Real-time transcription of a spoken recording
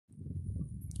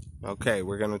Okay,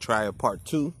 we're gonna try a part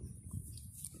 2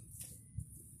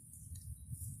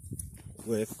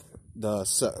 with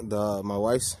my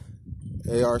wife's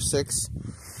AR6.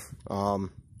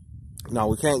 Now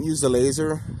we can't use the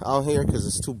laser out here because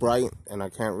it's too bright and I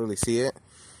can't really see it.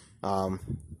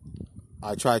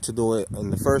 I tried to do it in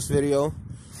the first video,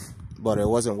 but it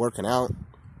wasn't working out,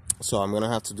 so I'm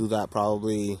gonna have to do that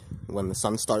probably when the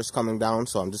sun starts coming down.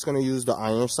 So I'm just gonna use the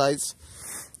iron sights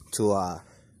to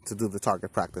do the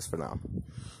target practice for now.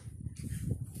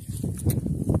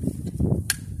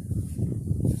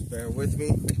 Just bear with me,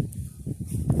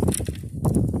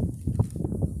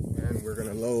 and we're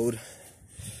gonna load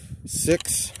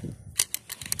six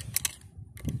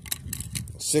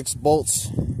bolts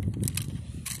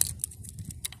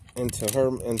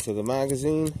into the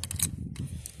magazine.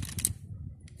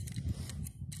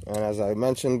 And as I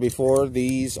mentioned before,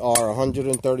 these are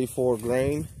 134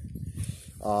 grain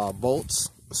bolts,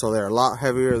 so they're a lot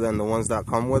heavier than the ones that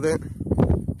come with it.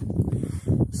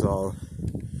 So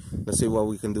let's see what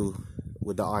we can do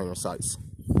with the iron sights.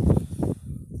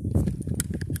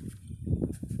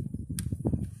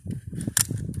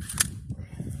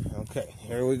 Okay,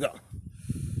 here we go.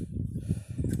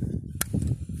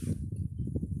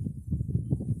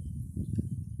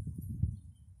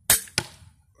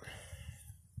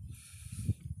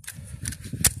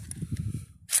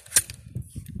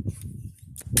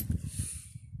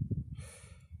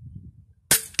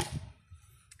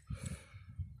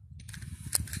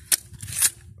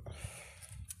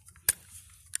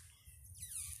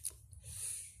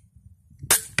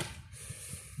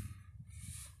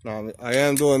 Now, I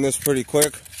am doing this pretty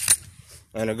quick,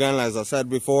 and again, as I said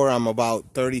before, I'm about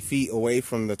 30 feet away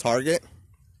from the target.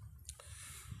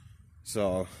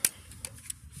 So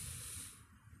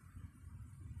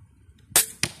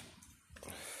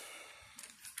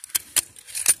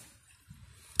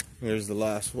here's the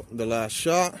last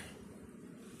shot.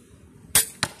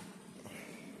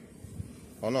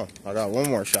 Oh no, I got one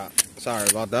more shot. Sorry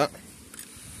about that.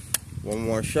 One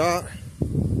more shot.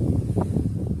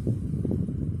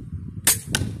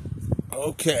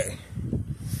 Okay,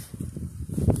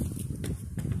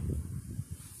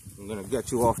 I'm gonna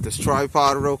get you off this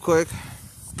tripod real quick,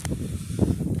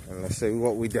 and let's see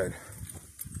what we did.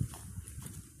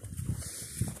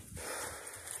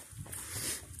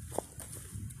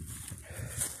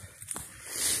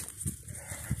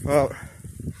 Well,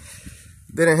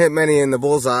 didn't hit many in the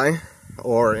bullseye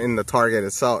or in the target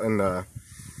itself, in the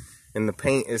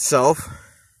paint itself.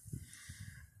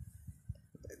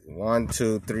 1,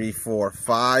 2, 3, 4,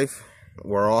 5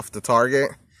 we're off the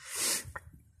target.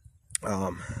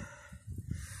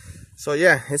 So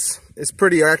yeah, it's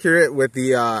pretty accurate with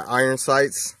the iron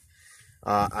sights.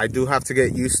 I do have to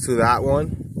get used to that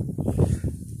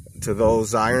one, to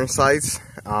those iron sights,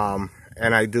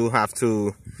 and I do have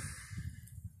to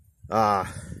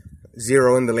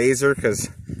zero in the laser, because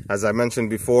as I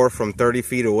mentioned before, from 30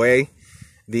 feet away,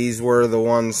 these were the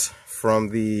ones from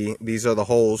these are the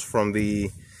holes from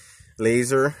the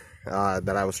laser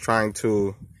that I was trying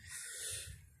to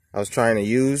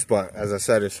use, but as I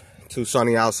said, it's too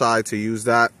sunny outside to use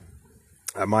that.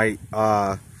 I might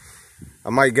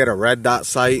get a red dot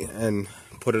sight and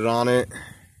put it on it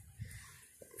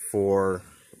for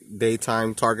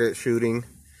daytime target shooting.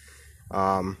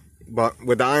 But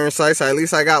with the iron sights, at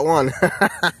least I got one.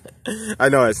 I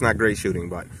know it's not great shooting,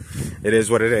 but it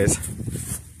is what it is.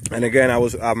 And again, I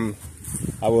was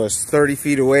 30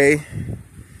 feet away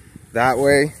that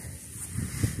way.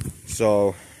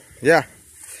 So yeah,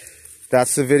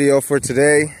 that's the video for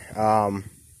today. Well,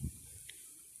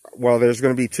 there's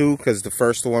going to be two, because the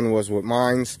first one was with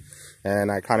mines, and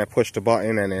I kind of pushed a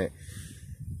button and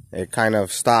it kind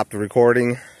of stopped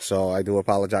recording, so I do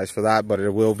apologize for that, but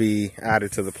it will be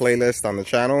added to the playlist on the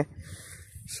channel.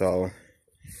 So,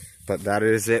 but that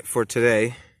is it for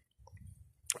today.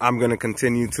 I'm going to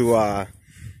continue to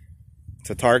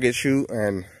target shoot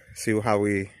and see how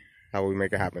we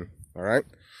make it happen. All right,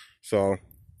 so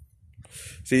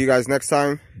see you guys next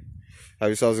time. Have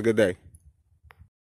yourselves a good day.